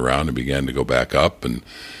 promptly turned around and began to go back up. And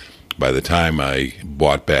by the time I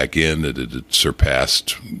bought back in, it had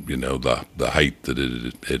surpassed, the height that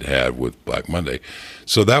it had with Black Monday.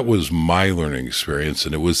 So that was my learning experience,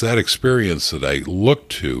 and it was that experience that I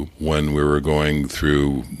looked to when we were going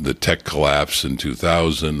through the tech collapse in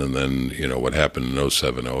 2000 and then, what happened in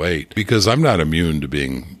 07, 08. Because I'm not immune to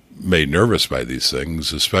being made nervous by these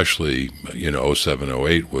things, especially, 07,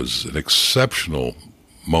 08 was an exceptional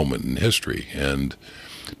moment in history. And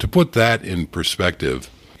to put that in perspective,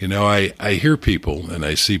 I hear people and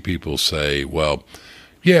I see people say, well,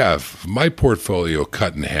 yeah, if my portfolio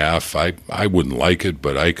cut in half, I wouldn't like it,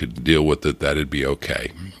 but I could deal with it. That'd be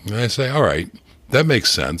okay. And I say, all right, that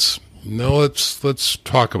makes sense. Now let's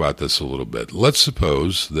talk about this a little bit. Let's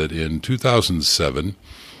suppose that in 2007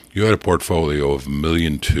 you had a portfolio of $1.2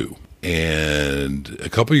 million, and a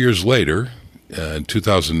couple years later, in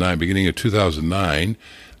 2009, beginning of 2009,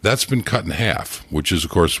 that's been cut in half, which is of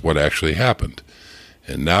course what actually happened.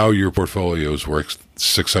 And now your portfolio is worth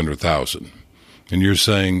 $600,000, and you're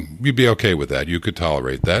saying you'd be okay with that, you could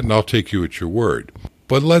tolerate that, and I'll take you at your word.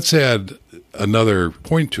 But let's add another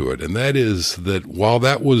point to it, and that is that while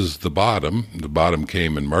that was the bottom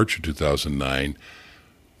came in March of 2009,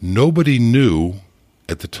 nobody knew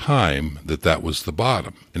at the time that that was the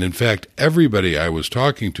bottom. And in fact, everybody I was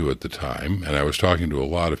talking to at the time, and I was talking to a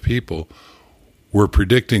lot of people, were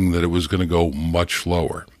predicting that it was going to go much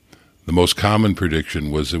lower. The most common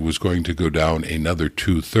prediction was it was going to go down another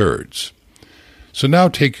 2/3. So now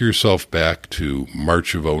take yourself back to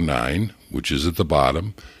March of 2009, which is at the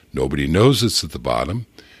bottom. Nobody knows it's at the bottom.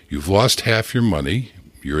 You've lost half your money.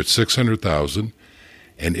 You're at $600,000.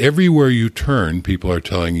 And everywhere you turn, people are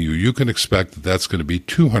telling you you can expect that that's going to be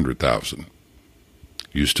 $200,000.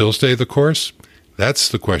 You still stay the course? That's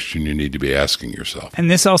the question you need to be asking yourself.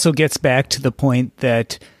 And this also gets back to the point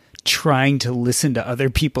that trying to listen to other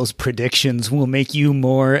people's predictions will make you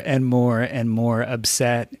more and more and more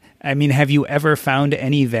upset. I mean, have you ever found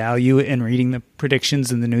any value in reading the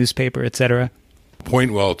predictions in the newspaper, etc.?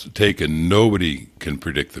 Point well taken. Nobody can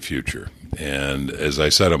predict the future. And as I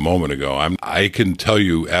said a moment ago, I can tell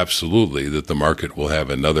you absolutely that the market will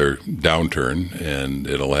have another downturn, and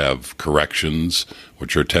it'll have corrections,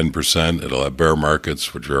 which are 10%. It'll have bear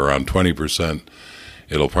markets, which are around 20%.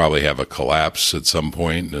 It'll probably have a collapse at some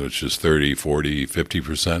point, which is 30, 40,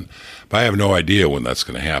 50%. But I have no idea when that's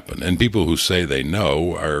going to happen. And people who say they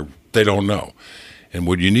know they don't know. And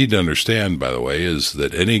what you need to understand, by the way, is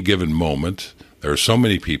that any given moment, there are so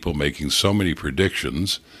many people making so many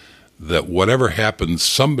predictions that whatever happens,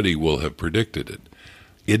 somebody will have predicted it.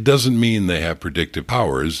 It doesn't mean they have predictive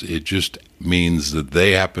powers. It just means that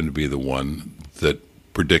they happen to be the one that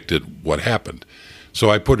predicted what happened. So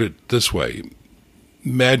I put it this way.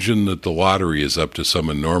 Imagine that the lottery is up to some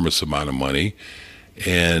enormous amount of money,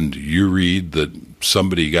 and you read that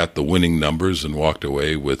somebody got the winning numbers and walked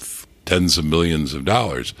away with tens of millions of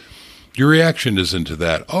dollars. Your reaction isn't to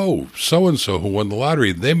that, oh, so-and-so who won the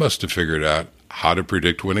lottery, they must have figured out how to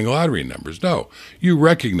predict winning lottery numbers. No, you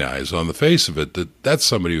recognize on the face of it that that's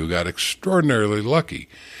somebody who got extraordinarily lucky.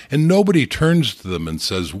 And nobody turns to them and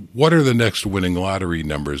says, what are the next winning lottery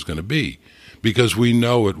numbers going to be? Because we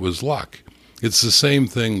know it was luck. It's the same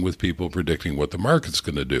thing with people predicting what the market's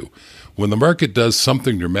going to do. When the market does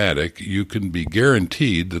something dramatic, you can be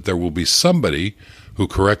guaranteed that there will be somebody who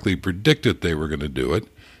correctly predicted they were going to do it,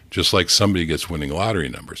 just like somebody gets winning lottery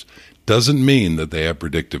numbers. Doesn't mean that they have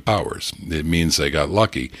predictive powers. It means they got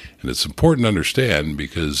lucky. And it's important to understand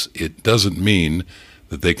because it doesn't mean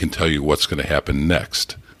that they can tell you what's going to happen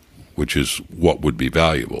next, which is what would be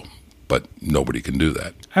valuable. But nobody can do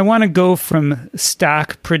that. I want to go from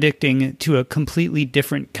stock predicting to a completely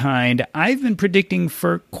different kind. I've been predicting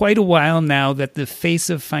for quite a while now that the face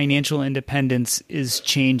of financial independence is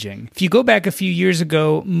changing. If you go back a few years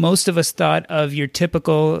ago, most of us thought of your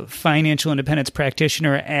typical financial independence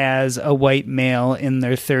practitioner as a white male in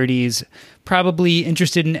their 30s, probably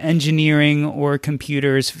interested in engineering or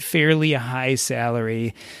computers, fairly high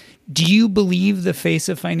salary. Do you believe the face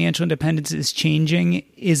of financial independence is changing?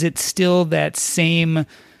 Is it still that same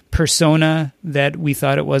persona that we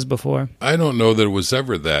thought it was before? I don't know that it was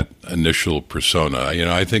ever that initial persona.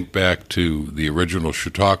 I think back to the original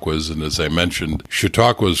Chautauquas, and as I mentioned,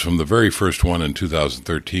 Chautauquas from the very first one in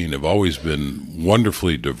 2013 have always been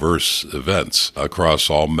wonderfully diverse events across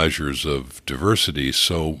all measures of diversity.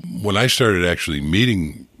 So when I started actually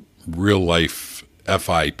meeting real-life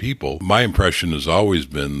FI people, my impression has always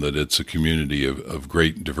been that it's a community of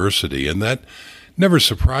great diversity, and that never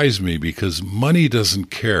surprised me because money doesn't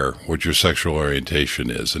care what your sexual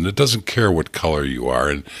orientation is, and it doesn't care what color you are,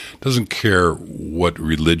 and it doesn't care what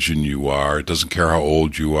religion you are, it doesn't care how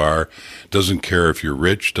old you are, it doesn't care if you're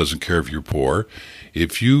rich, doesn't care if you're poor.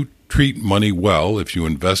 If you treat money well, if you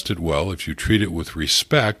invest it well, if you treat it with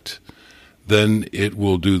respect, then it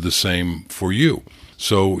will do the same for you.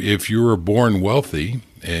 So if you are born wealthy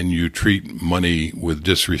and you treat money with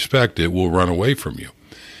disrespect, it will run away from you.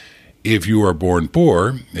 If you are born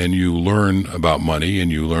poor and you learn about money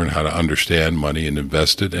and you learn how to understand money and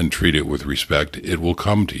invest it and treat it with respect, it will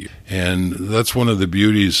come to you. And that's one of the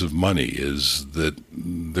beauties of money, is that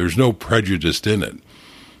there's no prejudice in it.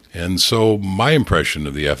 And so my impression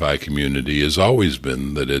of the FI community has always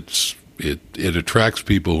been that it attracts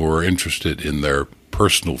people who are interested in their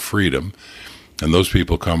personal freedom. And those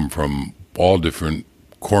people come from all different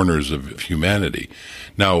corners of humanity.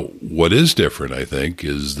 Now, what is different, I think,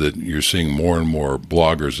 is that you're seeing more and more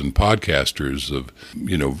bloggers and podcasters of,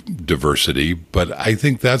 diversity, but I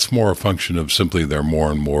think that's more a function of simply there are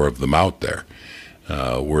more and more of them out there.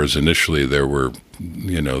 Whereas initially there were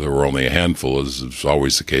only a handful, as is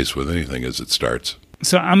always the case with anything as it starts.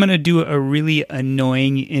 So I'm going to do a really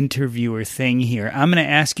annoying interviewer thing here. I'm going to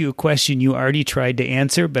ask you a question you already tried to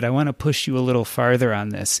answer, but I want to push you a little farther on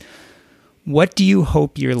this. What do you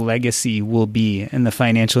hope your legacy will be in the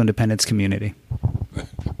financial independence community?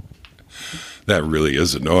 That really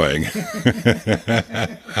is annoying.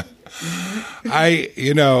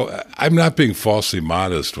 I'm not being falsely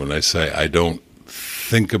modest when I say I don't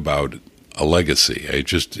think about a legacy.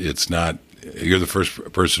 It's not. You're the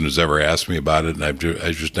first person who's ever asked me about it, and I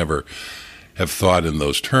just never have thought in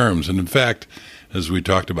those terms. And in fact, as we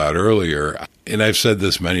talked about earlier, and I've said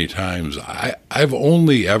this many times, I've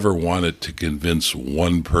only ever wanted to convince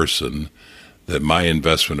one person that my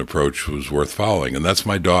investment approach was worth following, and that's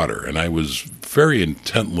my daughter. And I was very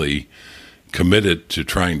intently committed to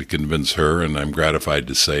trying to convince her, and I'm gratified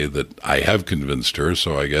to say that I have convinced her.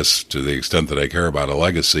 So I guess to the extent that I care about a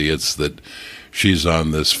legacy, it's that she's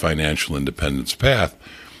on this financial independence path.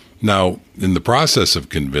 Now, in the process of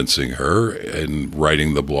convincing her and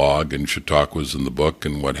writing the blog and Chautauqua's in the book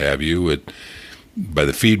and what have you, by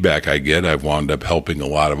the feedback I get, I've wound up helping a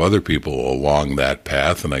lot of other people along that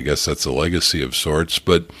path, and I guess that's a legacy of sorts.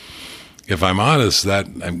 But if I'm honest,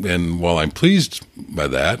 while I'm pleased by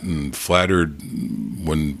that and flattered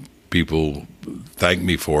when people thank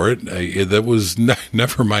me for it, that was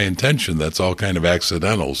never my intention. That's all kind of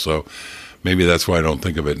accidental. So maybe that's why I don't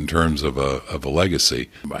think of it in terms of a legacy.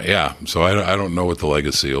 But yeah, so I don't know what the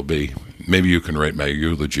legacy will be. Maybe you can write my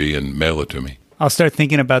eulogy and mail it to me. I'll start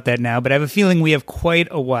thinking about that now, but I have a feeling we have quite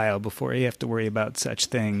a while before you have to worry about such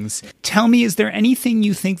things. Tell me, is there anything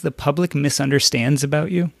you think the public misunderstands about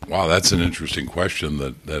you? Wow, that's an interesting question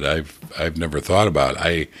that I've never thought about.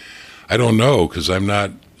 I don't know, because I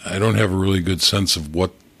don't have a really good sense of what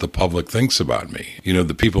the public thinks about me.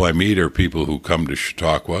 The people I meet are people who come to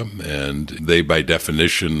Chautauqua, and they by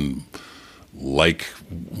definition like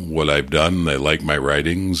what I've done. They like my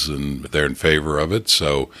writings, and they're in favor of it.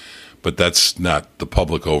 But that's not the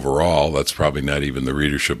public overall. That's probably not even the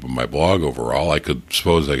readership of my blog overall. I could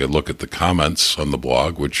look at the comments on the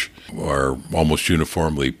blog, which are almost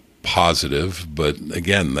uniformly positive. But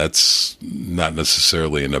again, that's not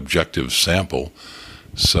necessarily an objective sample.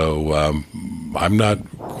 So I'm not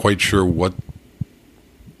quite sure what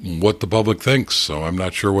the public thinks. So I'm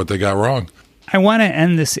not sure what they got wrong. I want to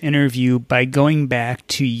end this interview by going back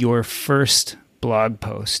to your first blog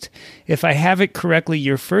post. If I have it correctly,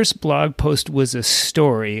 your first blog post was a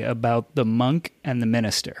story about the monk and the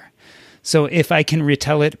minister. So if I can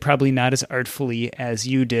retell it, probably not as artfully as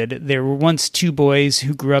you did, there were once two boys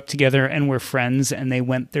who grew up together and were friends, and they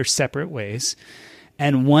went their separate ways.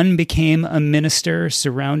 And one became a minister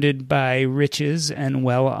surrounded by riches and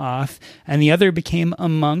well off, and the other became a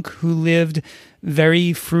monk who lived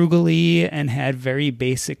very frugally and had very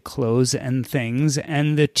basic clothes and things.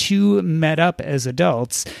 And the two met up as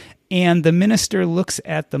adults, and the minister looks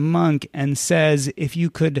at the monk and says, if you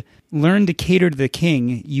could learn to cater to the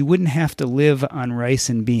king, you wouldn't have to live on rice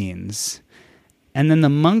and beans. And then the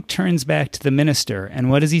monk turns back to the minister, and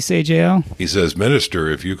what does he say, JL? He says, Minister,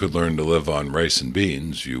 if you could learn to live on rice and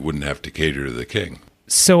beans, you wouldn't have to cater to the king.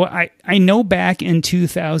 So I know back in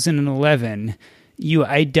 2011, you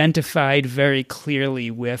identified very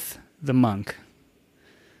clearly with the monk.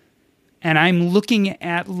 And I'm looking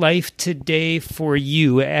at life today for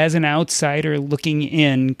you as an outsider looking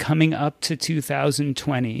in, coming up to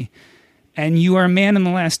 2020. And you are a man in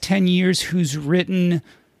the last 10 years who's written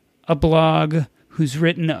a blog, who's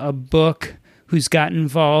written a book, who's got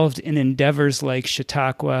involved in endeavors like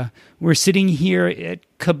Chautauqua. We're sitting here at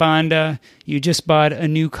Kabanda. You just bought a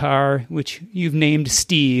new car, which you've named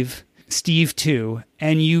Steve 2,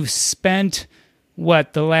 and you've spent,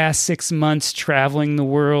 the last 6 months traveling the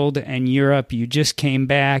world and Europe. You just came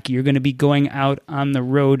back. You're going to be going out on the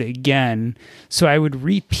road again. So I would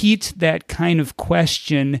repeat that kind of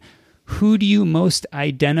question. Who do you most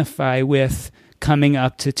identify with coming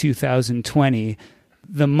up to 2020,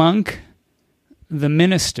 the monk, the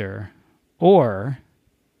minister, or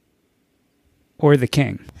the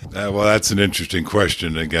king? Well, that's an interesting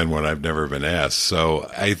question, again, one I've never been asked. So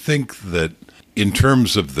I think that in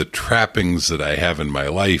terms of the trappings that I have in my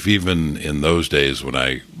life, even in those days when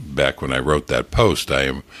I wrote that post, I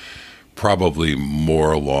am probably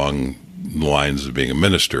more along the lines of being a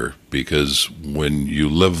minister, because when you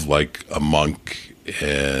live like a monk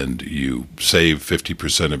and you save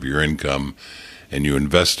 50% of your income and you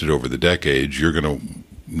invest it over the decades, you're going to,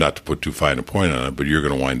 not to put too fine a point on it, but you're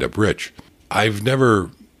going to wind up rich. I've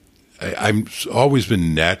always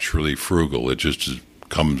been naturally frugal. It just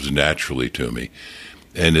comes naturally to me.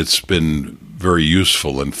 And it's been very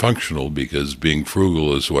useful and functional because being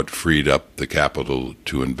frugal is what freed up the capital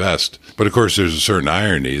to invest. But of course, there's a certain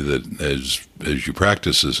irony that as you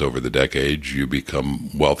practice this over the decades, you become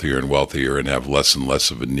wealthier and wealthier and have less and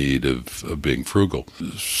less of a need of being frugal.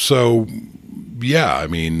 So, yeah, I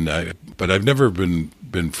mean, but I've never been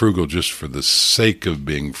frugal just for the sake of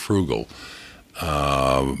being frugal.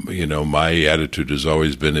 My attitude has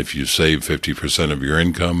always been if you save 50% of your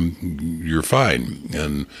income, you're fine.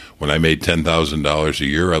 And when I made $10,000 a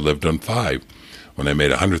year, I lived on $5,000. When I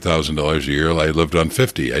made $100,000 a year, I lived on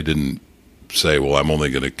 $50,000. I didn't say, well, I'm only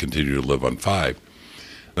going to continue to live on $5,000.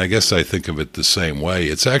 And I guess I think of it the same way.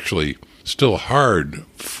 It's actually still hard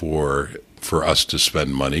for us to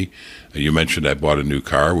spend money. You mentioned I bought a new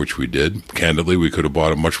car, which we did. Candidly, we could have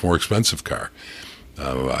bought a much more expensive car.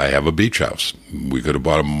 I have a beach house. We could have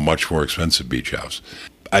bought a much more expensive beach house.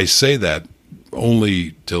 I say that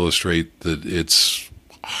only to illustrate that it's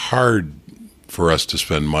hard for us to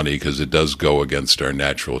spend money because it does go against our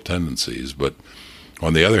natural tendencies. But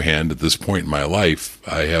on the other hand, at this point in my life,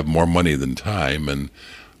 I have more money than time, and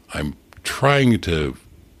I'm trying to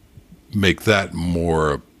make that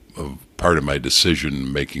more of part of my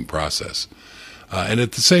decision-making process. And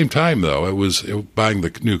at the same time, though, buying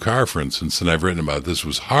the new car, for instance, and I've written about this,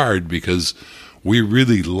 was hard because we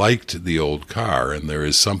really liked the old car, and there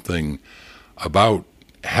is something about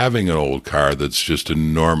having an old car that's just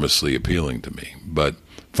enormously appealing to me. But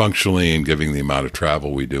functionally and giving the amount of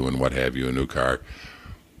travel we do and what have you, a new car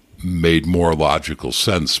made more logical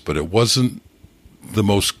sense, but it wasn't the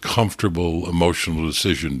most comfortable emotional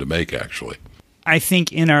decision to make, actually. I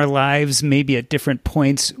think in our lives, maybe at different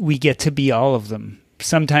points, we get to be all of them.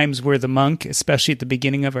 Sometimes we're the monk, especially at the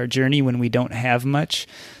beginning of our journey when we don't have much.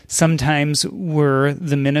 Sometimes we're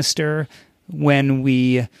the minister when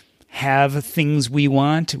we have things we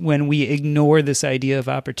want, when we ignore this idea of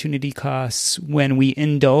opportunity costs, when we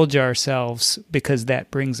indulge ourselves because that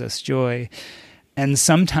brings us joy. And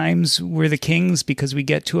sometimes we're the kings because we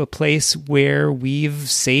get to a place where we've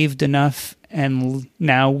saved enough and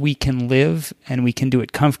now we can live and we can do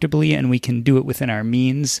it comfortably and we can do it within our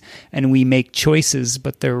means and we make choices,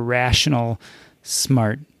 but they're rational,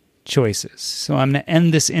 smart choices. So I'm going to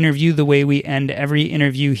end this interview the way we end every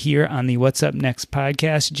interview here on the What's Up Next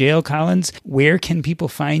podcast. J.L. Collins, where can people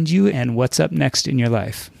find you and what's up next in your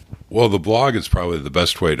life? Well, the blog is probably the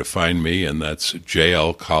best way to find me, and that's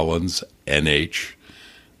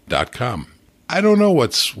jlcollinsnh.com. I don't know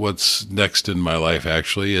what's next in my life,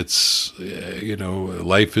 actually. It's,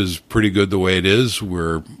 life is pretty good the way it is.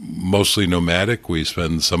 We're mostly nomadic. We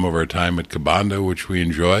spend some of our time at Kabanda, which we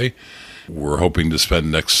enjoy. We're hoping to spend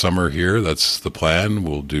next summer here. That's the plan.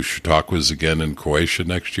 We'll do Chautauquas again in Croatia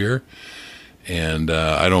next year. And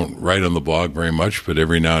I don't write on the blog very much, but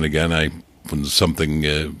every now and again, when something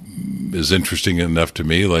is interesting enough to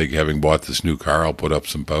me, like having bought this new car, I'll put up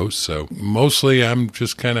some posts. So mostly I'm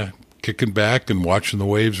just kind of kicking back and watching the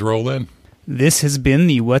waves roll in. This has been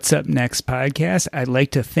the What's Up Next podcast. I'd like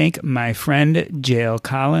to thank my friend J.L.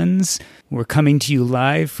 Collins. We're coming to you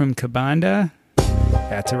live from Kabanda.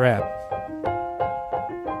 That's a wrap.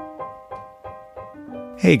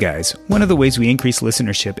 Hey guys, one of the ways we increase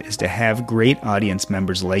listenership is to have great audience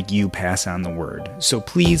members like you pass on the word. So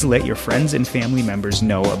please let your friends and family members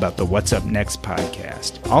know about the What's Up Next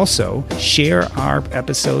podcast. Also, share our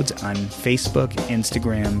episodes on Facebook,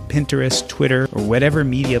 Instagram, Pinterest, Twitter, or whatever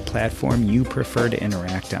media platform you prefer to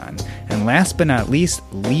interact on. And last but not least,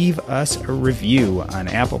 leave us a review on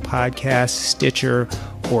Apple Podcasts, Stitcher,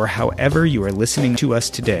 or however you are listening to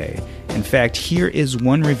us today. In fact, here is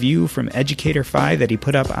one review from Educator Phi that he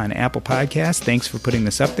put up on Apple Podcasts. Thanks for putting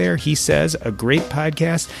this up there. He says, a great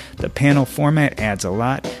podcast. The panel format adds a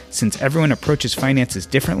lot. Since everyone approaches finances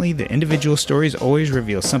differently, the individual stories always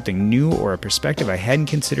reveal something new or a perspective I hadn't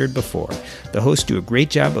considered before. The hosts do a great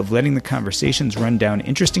job of letting the conversations run down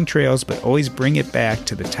interesting trails, but always bring it back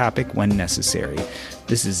to the topic when necessary.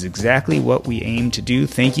 This is exactly what we aim to do.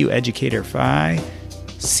 Thank you, Educator Phi.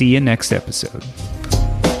 See you next episode.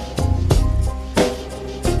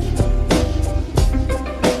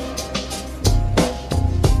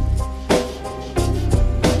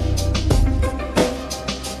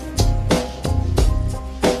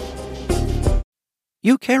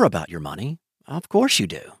 You care about your money. Of course you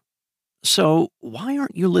do. So why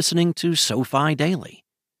aren't you listening to SoFi Daily?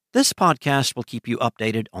 This podcast will keep you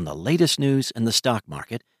updated on the latest news in the stock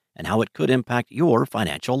market and how it could impact your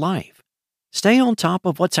financial life. Stay on top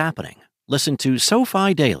of what's happening. Listen to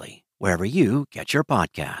SoFi Daily wherever you get your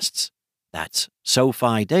podcasts. That's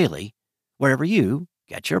SoFi Daily wherever you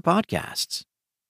get your podcasts.